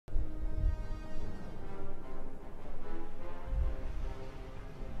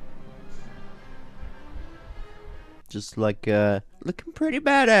Just like, looking pretty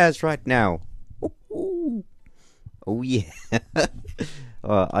badass right now. Ooh. Oh, yeah.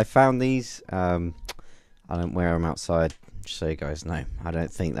 I found these. I don't wear them outside, just so you guys know. I don't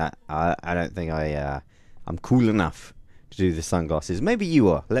think that. I don't think I'm cool enough to do the sunglasses. Maybe you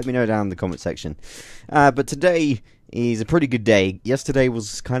are. Let me know down in the comment section. But today is a pretty good day. Yesterday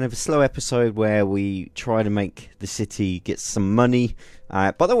was kind of a slow episode where we try to make the city get some money.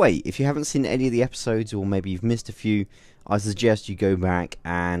 By the way, if you haven't seen any of the episodes, or maybe you've missed a few, I suggest you go back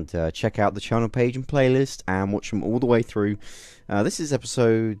and check out the channel page and playlist and watch them all the way through. This is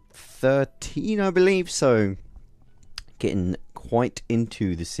episode 13, I believe, so getting quite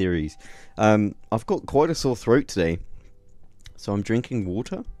into the series. I've got quite a sore throat today, so I'm drinking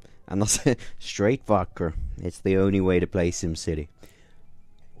water, and that's straight vodka. It's the only way to play SimCity.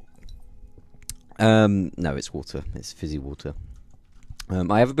 No, it's water. It's fizzy water.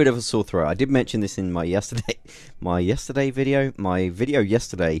 I have a bit of a sore throat. I did mention this in my video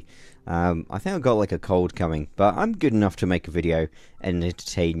yesterday. I think I got like a cold coming, but I'm good enough to make a video and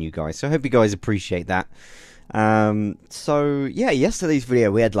entertain you guys. So I hope you guys appreciate that. So yeah, yesterday's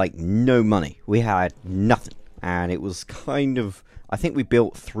video we had like no money. We had nothing, and it was kind of. I think we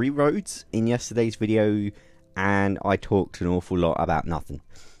built 3 roads in yesterday's video, and I talked an awful lot about nothing.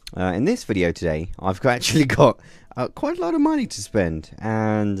 In this video today, I've actually got quite a lot of money to spend,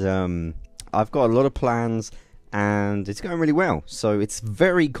 and I've got a lot of plans, and it's going really well. So it's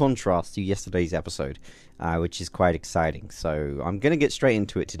very contrast to yesterday's episode, which is quite exciting. So I'm going to get straight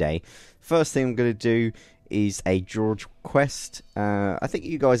into it today. First thing I'm going to do is a George quest. I think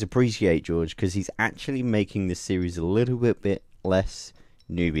you guys appreciate George because he's actually making this series a little bit less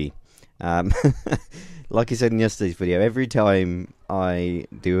newbie. Like I said in yesterday's video, every time I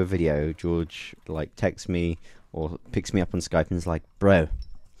do a video, George like texts me or picks me up on Skype and is like, "Bro,"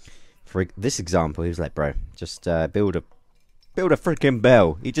 for this example, he was like, "Bro, just build a freaking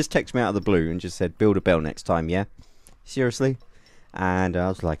bell." He just texted me out of the blue and just said, "Build a bell next time, yeah?" Seriously? And I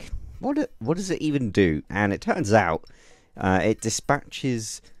was like, what does it even do? And it turns out it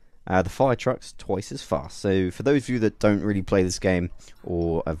dispatches the fire trucks twice as fast. So for those of you that don't really play this game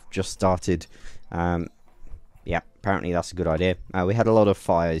or have just started, yeah, apparently that's a good idea. We had a lot of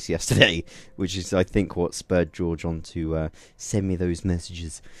fires yesterday, which is, I think, what spurred George on to send me those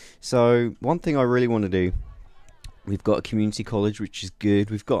messages. So one thing I really want to do, we've got a community college, which is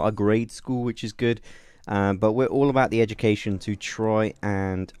good. We've got our grade school, which is good. But we're all about the education to try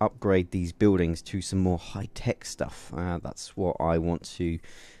and upgrade these buildings to some more high-tech stuff. That's what I want to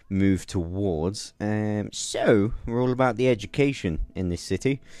move towards. So we're all about the education in this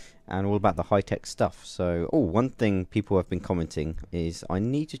city and all about the high-tech stuff. So, one thing people have been commenting is I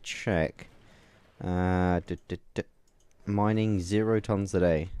need to check mining 0 tons a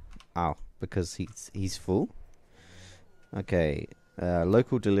day. Oh, because he's full. Okay,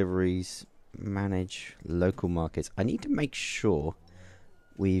 local deliveries, manage local markets. I need to make sure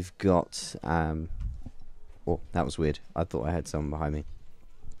we've got oh, that was weird. I thought I had someone behind me.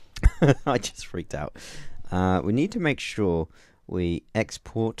 I just freaked out. We need to make sure we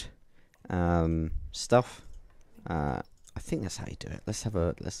export stuff. I think that's how you do it.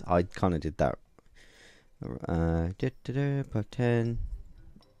 I kind of did that. Per 10.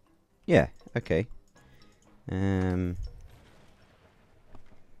 Yeah, okay.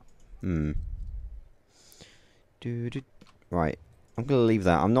 Right, I'm gonna leave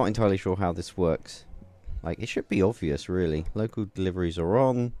that. I'm not entirely sure how this works. Like, it should be obvious, really. Local deliveries are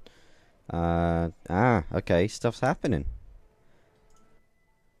wrong. Okay, stuff's happening.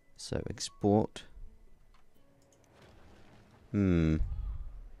 So, export. Well,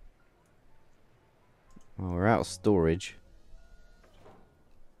 we're out of storage.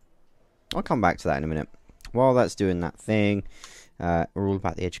 I'll come back to that in a minute. While that's doing that thing, we're all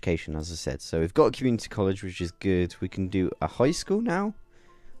about the education, as I said. So we've got a community college, which is good. We can do a high school now,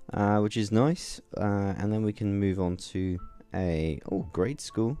 which is nice. And then we can move on to a grade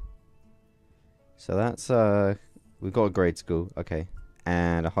school. So that's we've got a grade school, okay,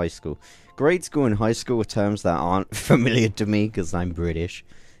 and a high school. Grade school and high school are terms that aren't familiar to me because I'm British,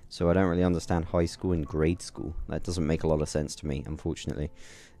 so I don't really understand high school and grade school. That doesn't make a lot of sense to me, unfortunately.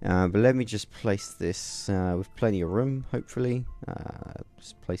 But let me just place this with plenty of room, hopefully.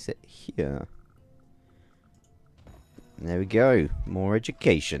 Just place it here. There we go. More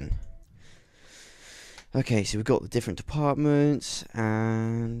education. Okay, so we've got the different departments,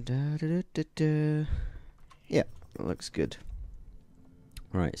 and yeah, that looks good.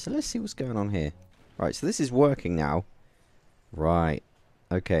 Right, so let's see what's going on here. Right, so this is working now. Right,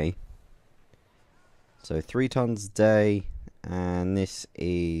 okay. So 3 tons a day, and this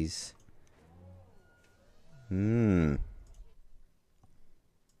is Hmm.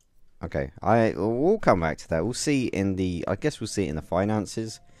 Okay, we'll come back to that. We'll see in the, I guess we'll see it in the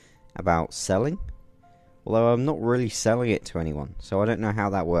finances about selling. Although I'm not really selling it to anyone, so I don't know how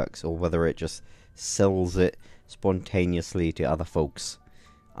that works, or whether it just sells it spontaneously to other folks.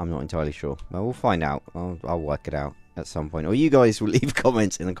 I'm not entirely sure. But we'll find out. I'll work it out at some point. Or you guys will leave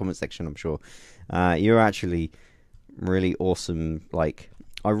comments in the comment section, I'm sure. You're actually really awesome. Like,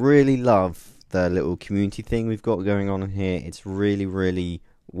 I really love the little community thing we've got going on here. It's really, really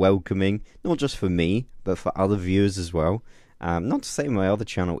welcoming. Not just for me, but for other viewers as well. Not to say my other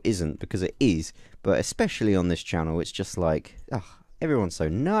channel isn't, because it is. But especially on this channel, it's just like, oh, everyone's so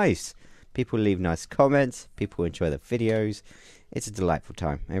nice. People leave nice comments. People enjoy the videos. It's a delightful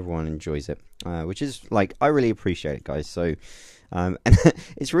time. Everyone enjoys it, which is like, I really appreciate it, guys. So, and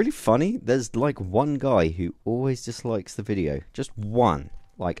it's really funny. There's like one guy who always dislikes the video. Just one.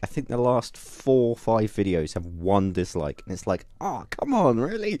 Like, I think the last 4 or 5 videos have one dislike, and it's like, oh, come on,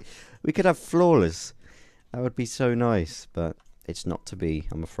 really? We could have flawless. That would be so nice, but it's not to be,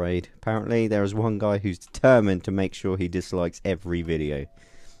 I'm afraid. Apparently, there is one guy who's determined to make sure he dislikes every video.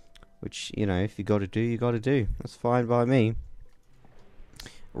 Which, you know, if you got to do, you got to do. That's fine by me.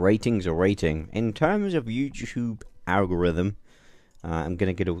 Ratings are rating. In terms of YouTube algorithm, I'm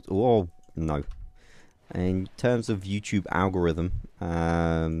going to get a... Oh, no. In terms of YouTube algorithm,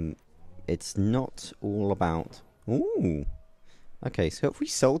 it's not all about... Ooh. Okay, so have we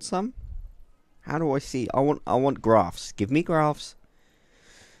sold some? How do I see? I want graphs. Give me graphs.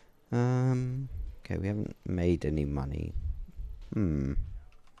 Okay, we haven't made any money. Well,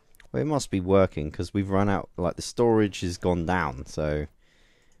 it must be working because we've run out. Like, the storage has gone down. So,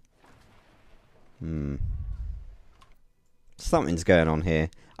 something's going on here.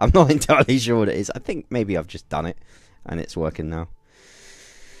 I'm not entirely sure what it is. I think maybe I've just done it and it's working now.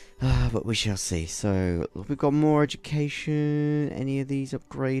 But we shall see. So we've got more education. Any of these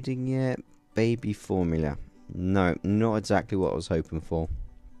upgrading yet? Baby formula. No, not exactly what I was hoping for.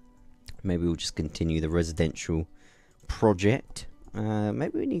 Maybe we'll just continue the residential project.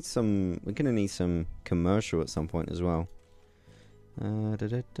 Maybe we need some... We're going to need some commercial at some point as well.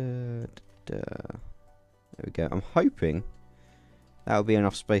 There we go. I'm hoping that'll be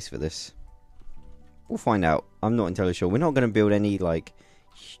enough space for this. We'll find out. I'm not entirely sure. We're not going to build any, like,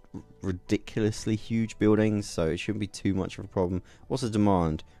 ridiculously huge buildings, so it shouldn't be too much of a problem. What's the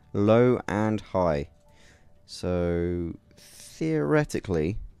demand? Low and high. So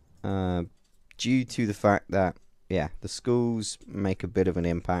theoretically, due to the fact that, yeah, the schools make a bit of an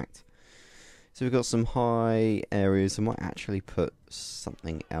impact, so we've got some high areas. I might actually put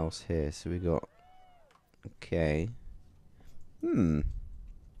something else here. So we've got, okay,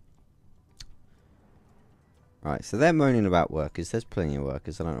 right, so they're moaning about workers. There's plenty of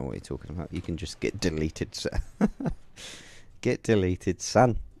workers. I don't know what you're talking about. You can just get deleted, sir. Get deleted,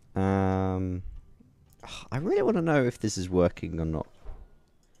 son. I really want to know if this is working or not.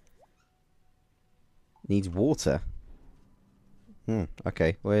 Needs water.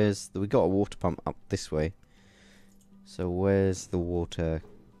 Okay, we got a water pump up this way. So where's the water?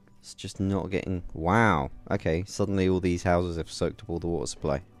 It's just not getting... Wow. Okay, suddenly all these houses have soaked up all the water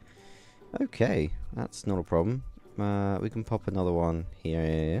supply. Okay, that's not a problem. We can pop another one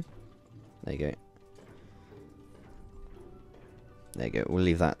here. There you go. There you go. We'll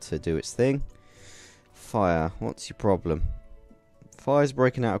leave that to do its thing. Fire. What's your problem? Fire's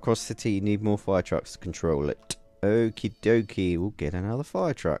breaking out across the city. You need more fire trucks to control it. Okie dokie. We'll get another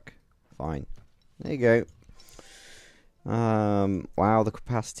fire truck. Fine. There you go. Wow, the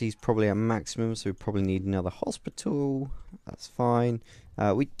capacity's probably at maximum, so we probably need another hospital. That's fine.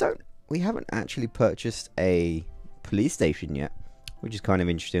 We haven't actually purchased a police station yet, which is kind of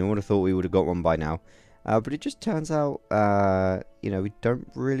interesting. I would have thought we would have got one by now. But it just turns out, you know, we don't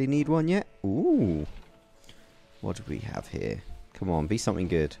really need one yet. Ooh. What do we have here? Come on, be something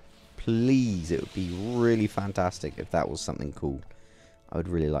good. Please, it would be really fantastic if that was something cool. I would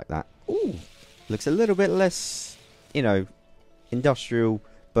really like that. Ooh. Looks a little bit less, you know, industrial,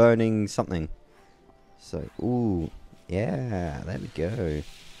 burning something. So, ooh. Yeah, there we go.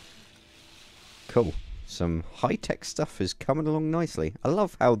 Cool. Some high-tech stuff is coming along nicely. I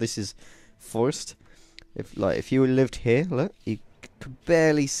love how this is forced. If you lived here, look, you could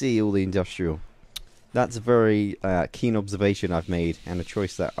barely see all the industrial. That's a very keen observation I've made, and a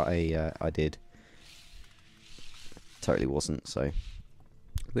choice that I did. Totally wasn't, so it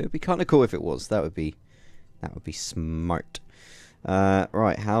would be kind of cool if it was. That would be smart.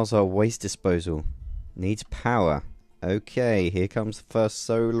 Right, how's our waste disposal? Needs power. Okay, here comes the first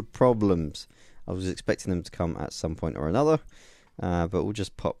solar problems. I was expecting them to come at some point or another, but we'll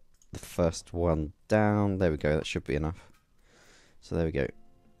just pop the first one down. There we go, that should be enough. So there we go.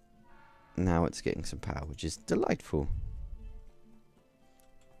 Now it's getting some power, which is delightful.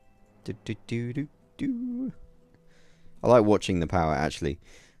 Do, do, do, do, do. I like watching the power, actually.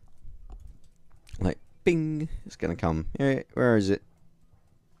 Like, bing, it's gonna come. Yeah, where is it?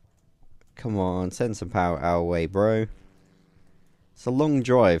 Come on, send some power our way, bro. It's a long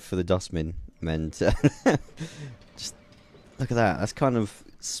drive for the dustmen, men. Just look at that. That's kind of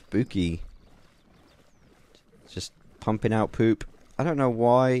spooky. Just pumping out poop. I don't know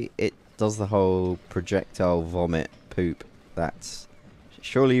why it does the whole projectile vomit poop. That's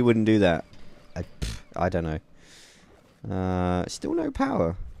surely you wouldn't do that. I don't know. Still no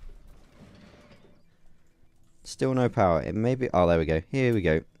power. Still no power. It may be. Oh, there we go. Here we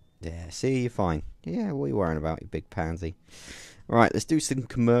go. Yeah, see, you're fine. Yeah, what are you worrying about, you big pansy? Right, let's do some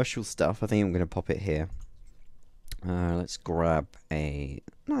commercial stuff. I think I'm going to pop it here. Let's grab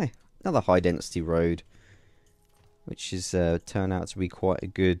another high density road, which is turned out to be quite a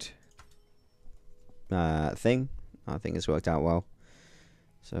good thing. I think it's worked out well.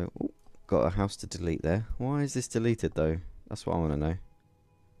 So, ooh, got a house to delete there. Why is this deleted though? That's what I want to know.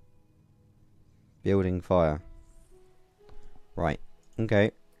 Building fire. Right,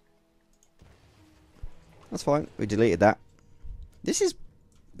 okay. That's fine, we deleted that. This is,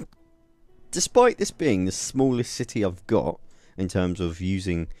 despite this being the smallest city I've got in terms of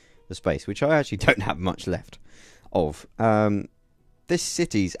using the space, which I actually don't have much left of, this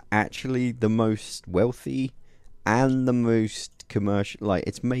city's actually the most wealthy and the most commercial, like,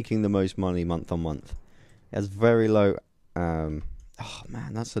 it's making the most money month on month. It has very low, oh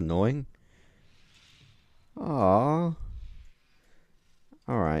man, that's annoying. Ah.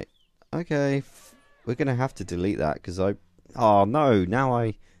 Alright, okay. We're going to have to delete that because oh no,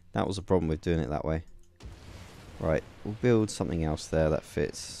 that was a problem with doing it that way. Right, we'll build something else there that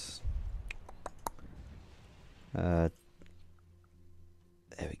fits. There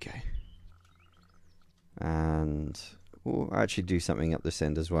we go. And we'll actually do something up this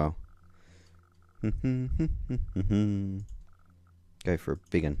end as well. Go for a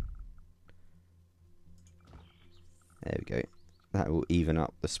big one. There we go. That will even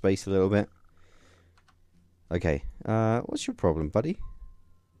up the space a little bit. Okay, what's your problem, buddy?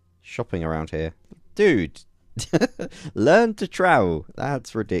 Shopping around here. Dude, learn to travel.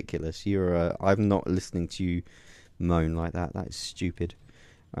 That's ridiculous. I'm not listening to you moan like that. That is stupid.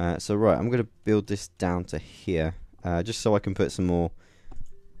 So, right, I'm going to build this down to here. Just so I can put some more,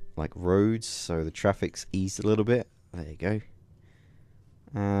 like, roads, so the traffic's eased a little bit. There you go.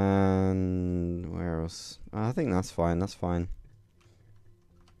 And where else? I think that's fine, that's fine.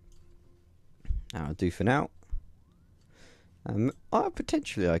 That'll do for now.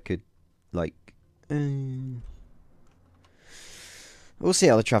 Potentially I could, like, we'll see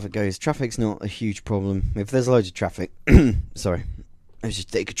how the traffic goes. Traffic's not a huge problem. If there's loads of traffic, sorry, let's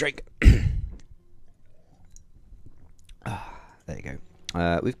just take a drink. There you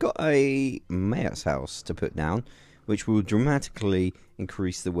go. We've got a mayor's house to put down, which will dramatically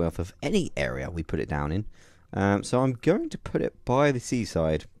increase the wealth of any area we put it down in. So I'm going to put it by the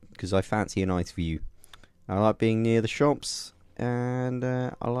seaside, because I fancy a nice view. I like being near the shops, and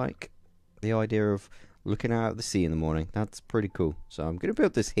I like the idea of looking out at the sea in the morning. That's pretty cool. So I'm going to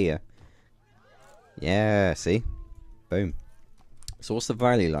build this here. Yeah, see? Boom. So what's the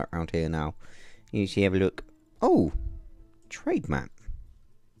value like around here now? You usually have a look. Oh! Trade map.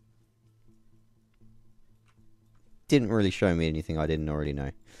 Didn't really show me anything I didn't already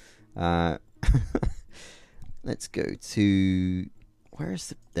know. Let's go to... Where is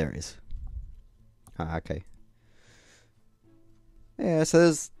the... There it is. Ah, okay. Yeah, so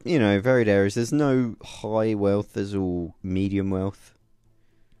there's, you know, varied areas. There's no high wealth. There's all medium wealth.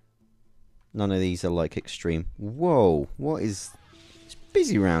 None of these are, like, extreme. Whoa, what is... It's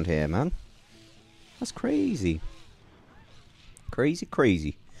busy around here, man. That's crazy. Crazy,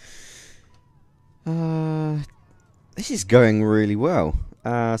 crazy. This is going really well.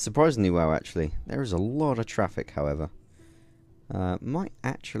 Surprisingly well, actually. There is a lot of traffic, however. Might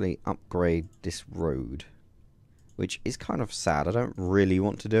actually upgrade this road, which is kind of sad. I don't really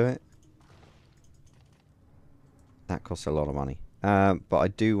want to do it. That costs a lot of money. But I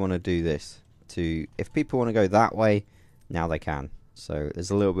do want to do this. If people want to go that way, now they can. So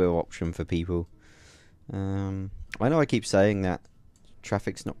there's a little bit of option for people. I know I keep saying that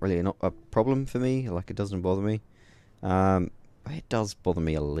traffic's not really a problem for me. Like, it doesn't bother me. It does bother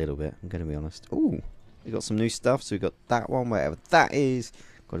me a little bit, I'm going to be honest. Ooh. We got some new stuff, so we got that one, whatever that is.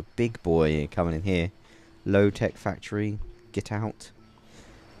 Got a big boy coming in here. Low tech factory. Get out.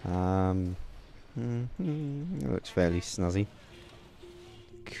 It looks fairly snazzy.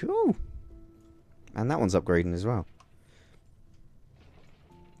 Cool. And that one's upgrading as well.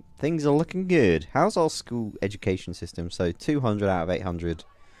 Things are looking good. How's our school education system? So 200 out of 800.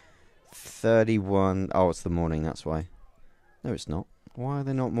 31. Oh, it's the morning, that's why. No, it's not. Why are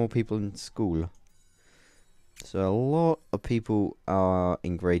there not more people in school? So a lot of people are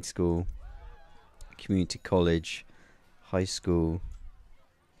in grade school, community college, high school.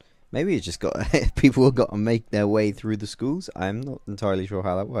 Maybe it's just got people have got to make their way through the schools. I'm not entirely sure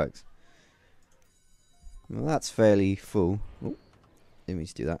how that works. Well, that's fairly full. Oh, didn't mean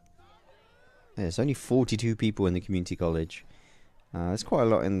to do that. There's only 42 people in the community college. There's quite a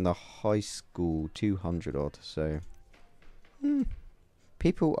lot in the high school, 200 odd. So,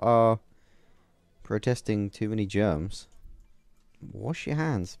 people are protesting too many germs. Wash your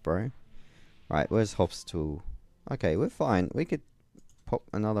hands, bro. Right, where's hospital? Okay, we're fine. We could pop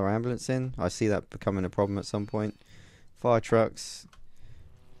another ambulance in. I see that becoming a problem at some point. Fire trucks.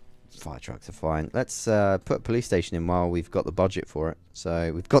 Fire trucks are fine. Let's put a police station in while we've got the budget for it.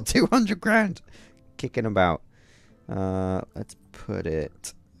 So we've got 200 grand kicking about. Let's put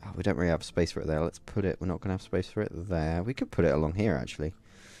it. Oh, we don't really have space for it there. Let's put it. We're not going to have space for it there. We could put it along here actually.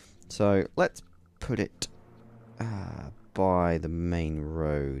 So let's put it by the main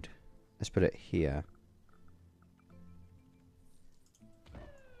road. Let's put it here.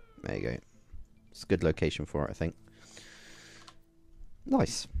 There you go. It's a good location for it, I think.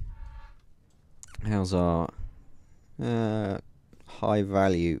 Nice. How's our high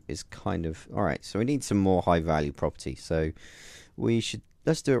value is kind of alright, so we need some more high value property. So we should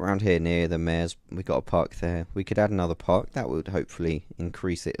let's do it around here near the mayor's. We got a park there. We could add another park. That would hopefully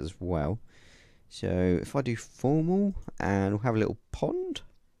increase it as well. So if I do formal and we'll have a little pond,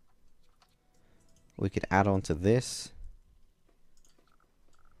 we could add on to this.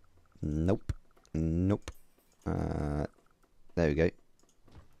 Nope. Nope. There we go.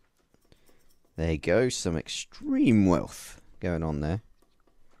 There you go. Some extreme wealth going on there.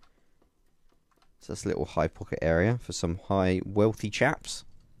 So that's a little high pocket area for some high wealthy chaps.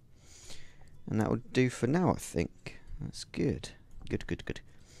 And that would do for now, I think. That's good. Good, good, good.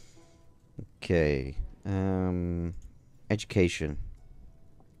 Okay. Education.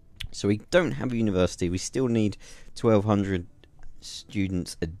 So we don't have a university. We still need 1,200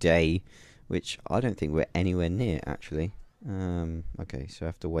 students a day, which I don't think we're anywhere near, actually. Okay, so I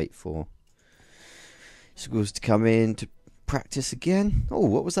have to wait for schools to come in to practice again. Oh,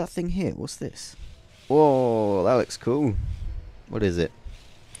 what was that thing here? What's this? Whoa, that looks cool. What is it?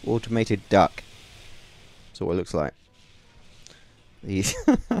 Automated duck. That's what it looks like. These.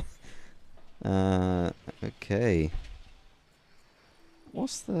 Okay.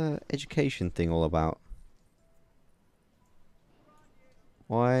 What's the education thing all about?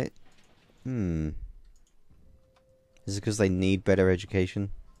 Why? Is it because they need better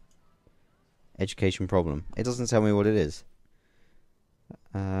education? Education problem. It doesn't tell me what it is.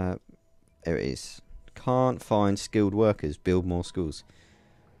 There it is. Can't find skilled workers. Build more schools.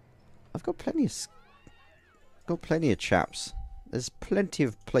 I've got plenty of chaps. There's plenty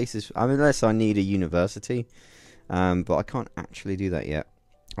of places. I mean, unless I need a university, but I can't actually do that yet.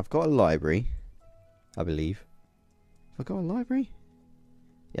 I've got a library, I believe. Have I got a library?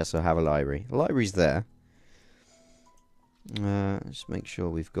 Yes, I have a library. The library's there. Just make sure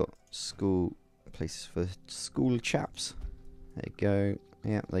we've got school places for school chaps. There you go.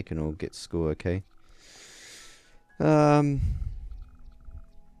 Yeah, they can all get to school, okay.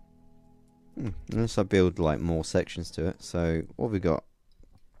 Unless I build like more sections to it. So what have we got?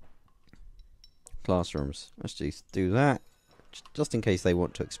 Classrooms. Let's just do that, just in case they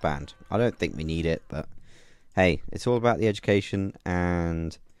want to expand. I don't think we need it, but hey, it's all about the education,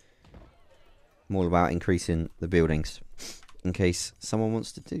 and I'm all about increasing the buildings in case someone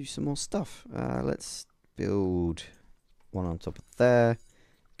wants to do some more stuff. Let's build one on top of there.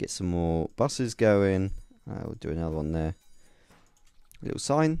 Get some more buses going. We'll do another one there. Little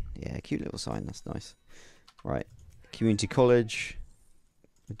sign. Yeah, cute little sign. That's nice. Right. Community college.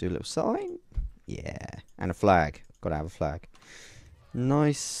 We'll do a little sign. Yeah. And a flag. Gotta have a flag.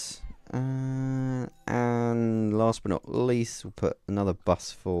 Nice. And last but not least, we'll put another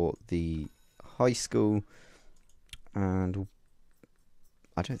bus for the high school. And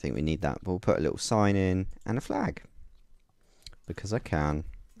I don't think we need that, but we'll put a little sign in and a flag. Because I can.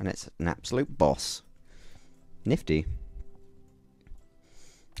 And it's an absolute boss. Nifty.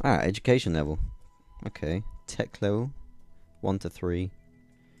 Education level. Okay. Tech level. 1 to 3.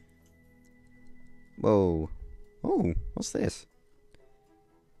 Whoa. Oh, what's this?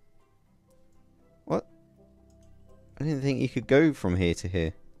 What? I didn't think you could go from here to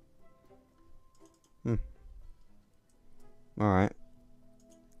here. Alright.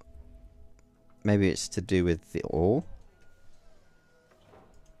 Maybe it's to do with the ore.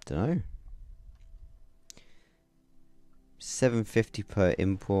 Don't know. 750 per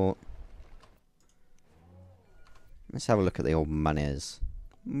import. Let's have a look at the old monies.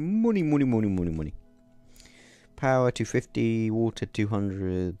 Money, money, money, money, money. Power 250, water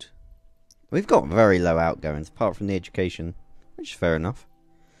 200. We've got very low outgoings, apart from the education, which is fair enough.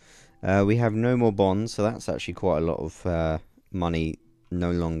 We have no more bonds, so that's actually quite a lot of money. No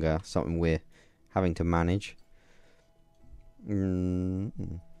longer something we're having to manage. Maybe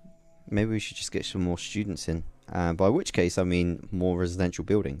we should just get some more students in. By which case, I mean more residential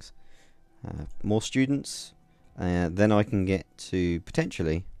buildings. More students, then I can get to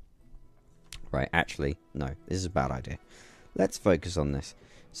potentially... Right, actually, no, this is a bad idea. Let's focus on this.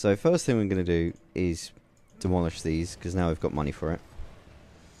 So first thing we're going to do is demolish these, because now we've got money for it.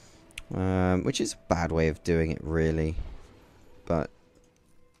 Which is a bad way of doing it, really. But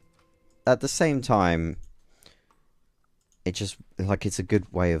at the same time, it just, like, it's a good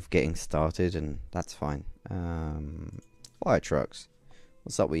way of getting started, and that's fine. Fire trucks.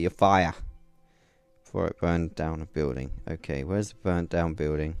 What's up with your fire? Before it burned down a building. Okay, where's the burnt down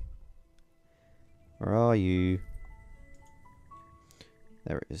building? Where are you?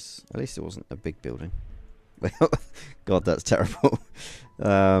 There it is. At least it wasn't a big building. God, that's terrible.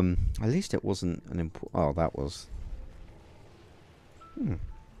 At least it wasn't an important... Oh, that was...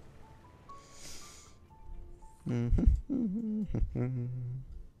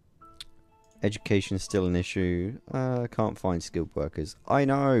 Education is still an issue. Can't find skilled workers. I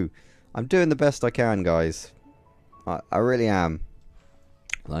know. I'm doing the best I can, guys. I really am.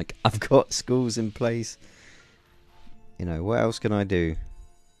 Like, I've got schools in place. You know, what else can I do?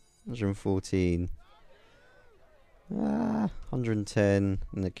 114. 110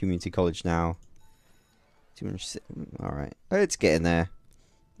 in the community college now. 206. Alright. It's getting there.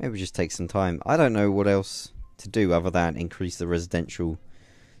 Maybe just take some time. I don't know what else to do other than increase the residential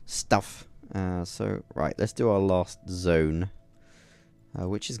stuff. So, right, let's do our last zone.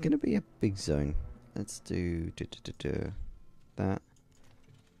 Which is going to be a big zone. Let's do that.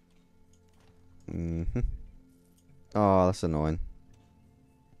 Oh, that's annoying.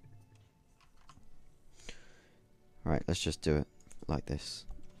 Right, let's just do it like this.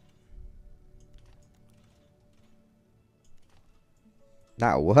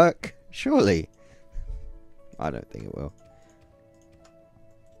 That'll work, surely. I don't think it will.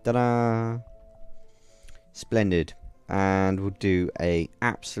 Ta-da! Splendid. And we'll do a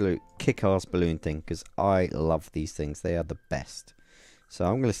absolute kick-ass balloon thing, because I love these things. They are the best. So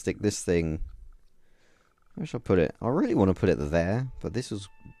I'm going to stick this thing... Where shall I put it? I really want to put it there, but this was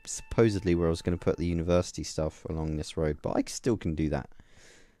supposedly where I was going to put the university stuff along this road, but I still can do that.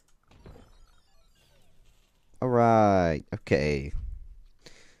 Alright, okay.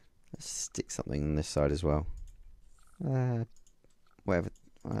 Let's stick something on this side as well. Whatever.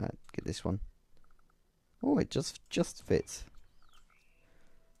 Get this one. Oh, it just fits.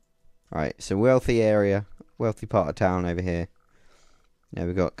 Alright, so wealthy area, wealthy part of town over here. Now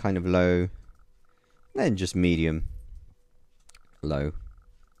we've got kind of low, then just medium, low.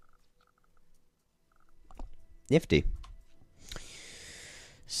 Nifty.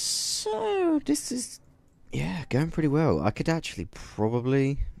 So, this is, yeah, going pretty well. I could actually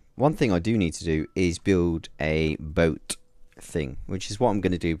probably... One thing I do need to do is build a boat thing, which is what I'm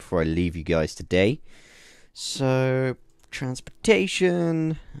going to do before I leave you guys today. So,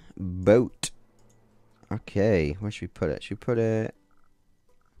 transportation, boat. Okay, where should we put it? Should we put it...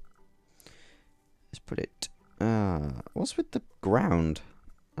 Let's put it... what's with the ground?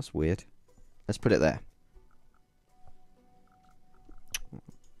 That's weird. Let's put it there.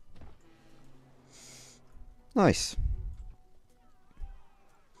 Nice.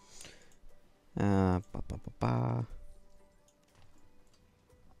 There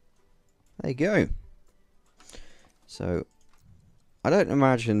you go. So, I don't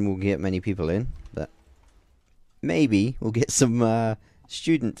imagine we'll get many people in, but maybe we'll get some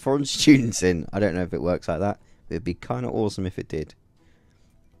foreign students in. I don't know if it works like that, but it'd be kind of awesome if it did.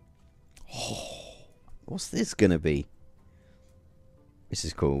 Oh, what's this gonna be? This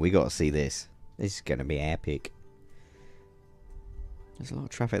is cool. We got to see this. This is gonna be epic. There's a lot of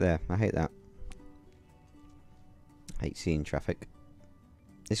traffic there. I hate that. I hate seeing traffic.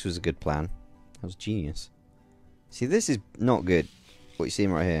 This was a good plan. That was genius. See, this is not good. What you're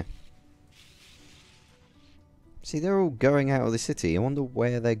seeing right here. See, they're all going out of the city. I wonder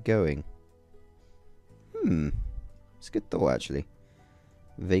where they're going. It's a good thought, actually.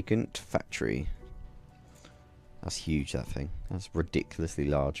 Vacant factory. That's huge, that thing. That's ridiculously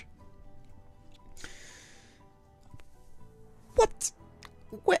large. What?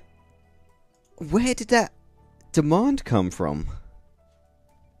 Where? Where did that demand come from?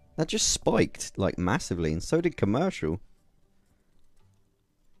 That just spiked, like, massively, and so did commercial.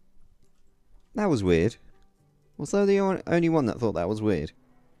 That was weird. Was I the only one that thought that was weird?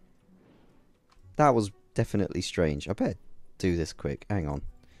 That was definitely strange. I better do this quick. Hang on.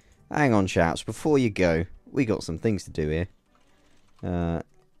 Hang on, chaps. Before you go, we got some things to do here. Right,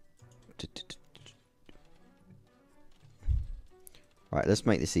 let's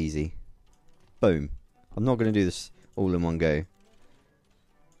make this easy. Boom. I'm not going to do this all in one go.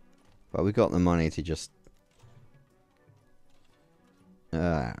 But we got the money to just...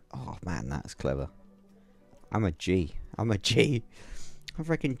 oh man, that's clever. I'm a G. I'm a G. I'm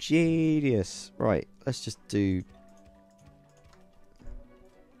freaking genius. Right, let's just do...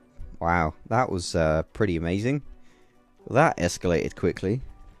 Wow, that was pretty amazing. That escalated quickly.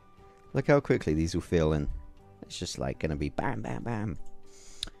 Look how quickly these will fill in. It's just like going to be bam, bam, bam.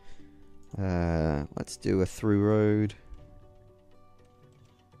 Let's do a through road.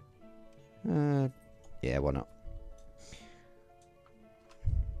 Yeah, why not?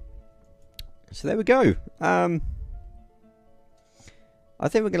 So there we go. I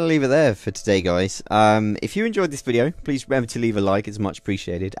think we're going to leave it there for today, guys. If you enjoyed this video, please remember to leave a like. It's much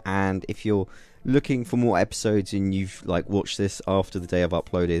appreciated. And if you're looking for more episodes and you've like watched this after the day I've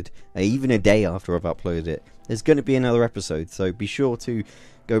uploaded, even a day after I've uploaded it, there's going to be another episode. So be sure to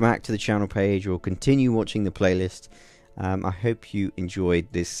go back to the channel page or continue watching the playlist. I hope you enjoyed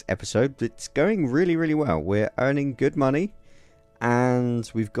this episode. It's going really, really well. We're earning good money, and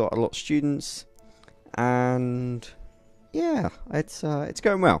we've got a lot of students, and yeah, it's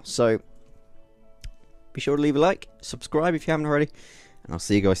going well. So be sure to leave a like, subscribe if you haven't already, and I'll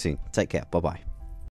see you guys soon. Take care. Bye bye.